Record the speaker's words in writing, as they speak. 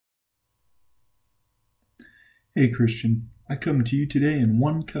Hey Christian, I come to you today in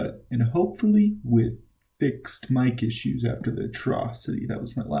one cut and hopefully with fixed mic issues after the atrocity that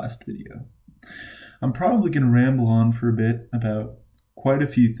was my last video. I'm probably going to ramble on for a bit about quite a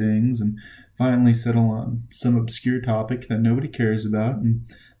few things and finally settle on some obscure topic that nobody cares about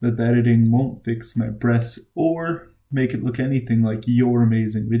and that the editing won't fix my breaths or make it look anything like your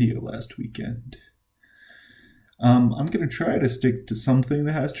amazing video last weekend. I'm going to try to stick to something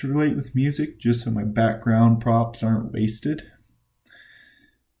that has to relate with music just so my background props aren't wasted.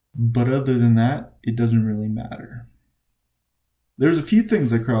 But other than that, it doesn't really matter. There's a few things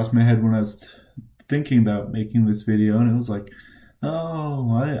that crossed my head when I was thinking about making this video, and it was like,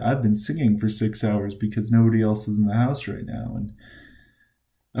 oh, I've been singing for 6 hours because nobody else is in the house right now, and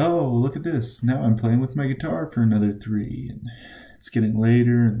oh, look at this, now I'm playing with my guitar for another 3, and it's getting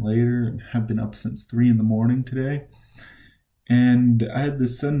later and later, and I've been up since 3 in the morning today. And I had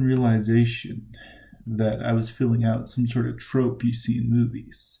this sudden realization that I was filling out some sort of trope you see in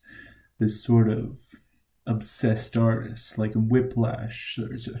movies. This sort of obsessed artist, like in Whiplash.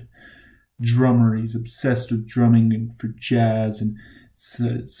 There's a drummer, he's obsessed with drumming and for jazz, and it's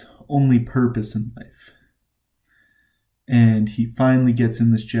his only purpose in life. And he finally gets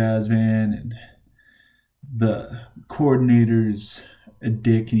in this jazz band, and the coordinator's a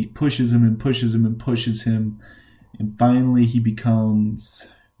dick, and he pushes him and pushes him and pushes him, and finally he becomes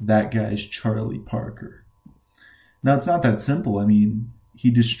that guy's Charlie Parker. Now, it's not that simple. I mean,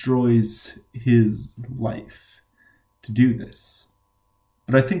 he destroys his life to do this.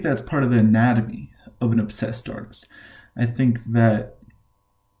 But I think that's part of the anatomy of an obsessed artist. I think that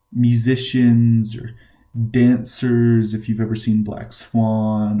musicians or dancers, if you've ever seen Black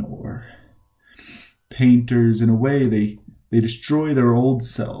Swan, or painters, in a way, they destroy their old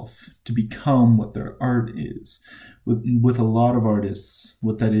self to become what their art is. With a lot of artists,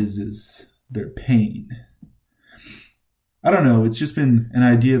 what that is their pain. I don't know, it's just been an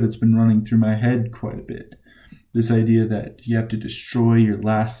idea that's been running through my head quite a bit. This idea that you have to destroy your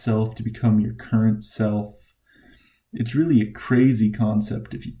last self to become your current self. It's really a crazy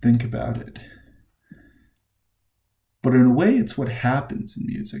concept if you think about it. But in a way, it's what happens in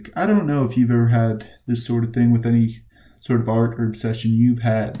music. I don't know if you've ever had this sort of thing with any sort of art or obsession you've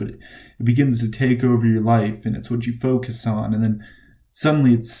had, but it begins to take over your life, and it's what you focus on, and then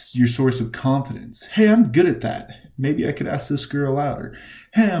suddenly it's your source of confidence. Hey, I'm good at that. Maybe I could ask this girl out, or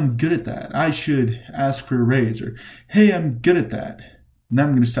hey, I'm good at that. I should ask for a raise, or hey, I'm good at that. Now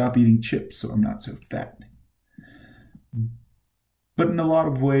I'm going to stop eating chips so I'm not so fat. But in a lot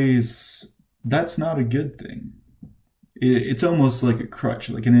of ways, that's not a good thing. It's almost like a crutch,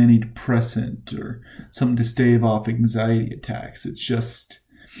 like an antidepressant or something to stave off anxiety attacks. It's just,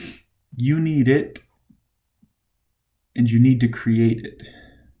 you need it, and you need to create it.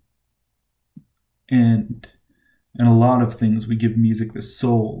 And in a lot of things, we give music the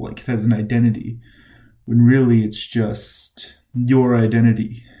soul, like it has an identity, when really it's just your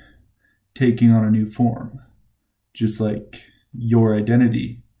identity taking on a new form. Just like your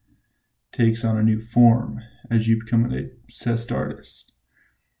identity takes on a new form as you become an obsessed artist.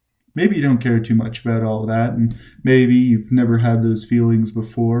 Maybe you don't care too much about all of that, and maybe you've never had those feelings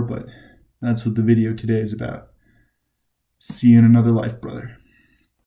before, but that's what the video today is about. See you in another life, brother.